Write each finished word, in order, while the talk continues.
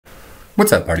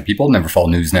What's up, party people? Neverfall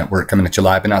News Network coming at you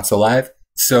live and not so live.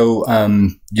 So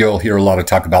you'll hear a lot of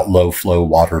talk about low flow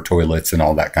water toilets and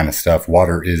all that kind of stuff.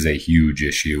 Water is a huge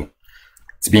issue.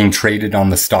 It's being traded on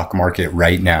the stock market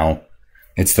right now.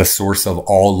 It's the source of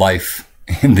all life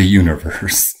in the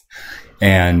universe.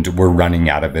 And we're running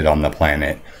out of it on the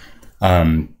planet.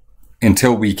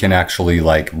 Until we can actually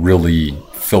really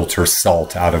filter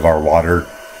salt out of our water,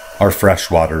 our fresh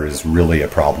water is really a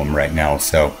problem right now.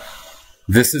 So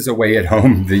this is a way at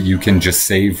home that you can just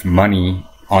save money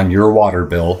on your water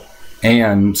bill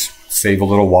and save a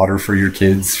little water for your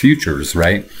kids' futures,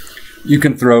 right? You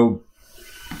can throw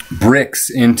bricks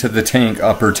into the tank,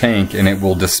 upper tank, and it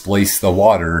will displace the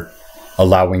water,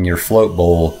 allowing your float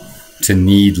bowl to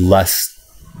need less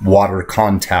water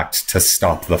contact to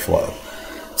stop the flow.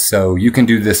 So you can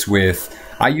do this with,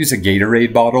 I use a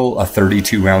Gatorade bottle, a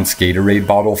 32-ounce Gatorade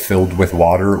bottle filled with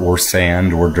water or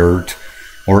sand or dirt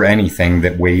or anything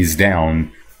that weighs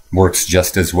down works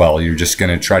just as well. You're just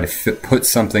going to try to put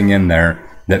something in there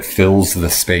that fills the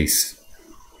space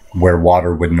where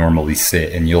water would normally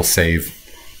sit, and you'll save,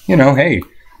 hey,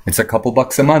 it's a couple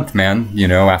bucks a month, man.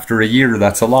 After a year,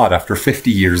 that's a lot. After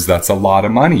 50 years, that's a lot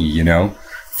of money,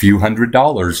 few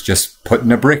 $100 just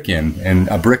putting a brick in, and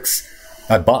a brick's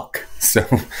 $1. So,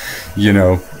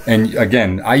 and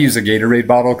again, I use a Gatorade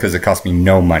bottle because it costs me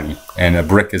no money, and a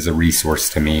brick is a resource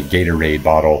to me. Gatorade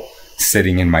bottle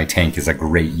sitting in my tank is a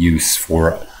great use for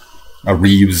a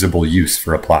reusable use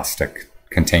for a plastic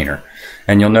container.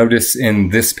 And you'll notice in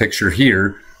this picture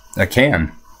here, a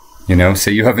can,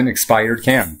 say you have an expired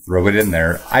can, throw it in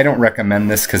there. I don't recommend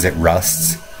this because it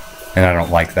rusts and I don't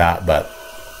like that, but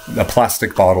a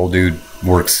plastic bottle, dude,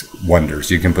 works wonders.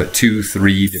 You can put 2,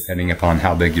 3, depending upon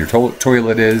how big your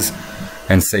toilet is,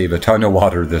 and save a ton of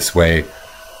water this way.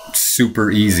 Super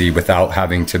easy without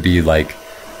having to be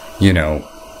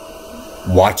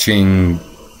watching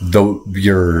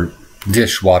your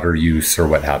dishwater use or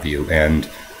what have you. And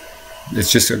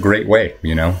it's just a great way,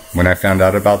 When I found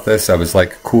out about this, I was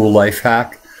like, cool life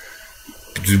hack.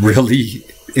 Really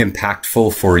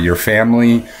impactful for your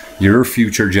family, your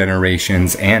future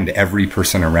generations, and every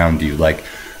person around you.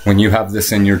 When you have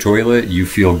this in your toilet, you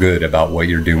feel good about what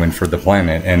you're doing for the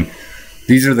planet. And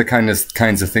these are the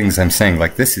kinds of things I'm saying.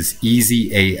 This is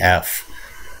easy AF.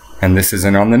 And this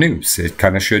isn't on the news. It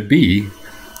kind of should be.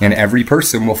 And every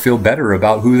person will feel better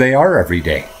about who they are every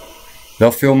day.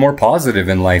 They'll feel more positive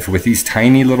in life with these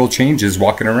tiny little changes,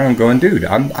 walking around going, dude,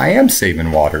 I am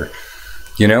saving water.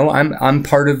 I'm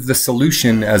part of the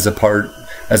solution as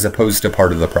opposed to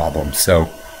part of the problem. So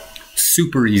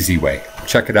super easy way.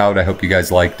 Check it out. I hope you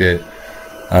guys liked it.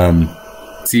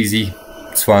 It's easy.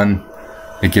 It's fun.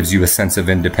 It gives you a sense of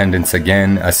independence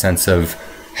again, a sense of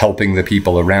helping the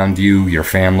people around you, your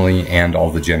family, and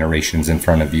all the generations in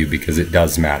front of you, because it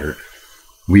does matter.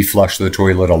 We flush the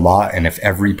toilet a lot, and if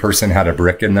every person had a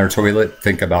brick in their toilet,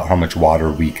 think about how much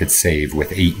water we could save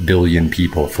with 8 billion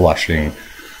people flushing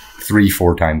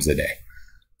 3-4 times a day.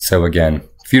 So again,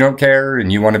 if you don't care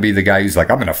and you want to be the guy who's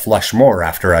like, I'm going to flush more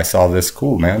after I saw this,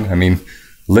 cool, man.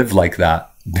 Live like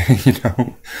that,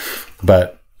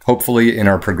 But hopefully in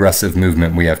our progressive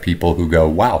movement, we have people who go,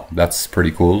 wow, that's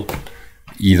pretty cool.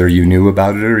 Either you knew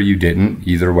about it or you didn't.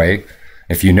 Either way,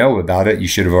 if you know about it, you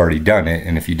should have already done it.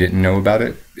 And if you didn't know about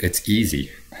it, it's easy.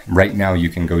 Right now, you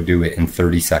can go do it in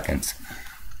 30 seconds.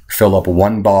 Fill up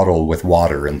 1 bottle with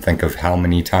water and think of how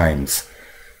many times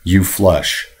you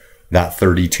flush. That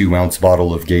 32-ounce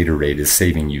bottle of Gatorade is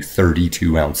saving you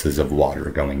 32 ounces of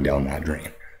water going down that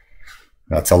drain.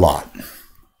 That's a lot.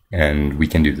 And we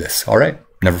can do this. All right.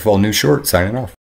 Neverfall News Short, signing off.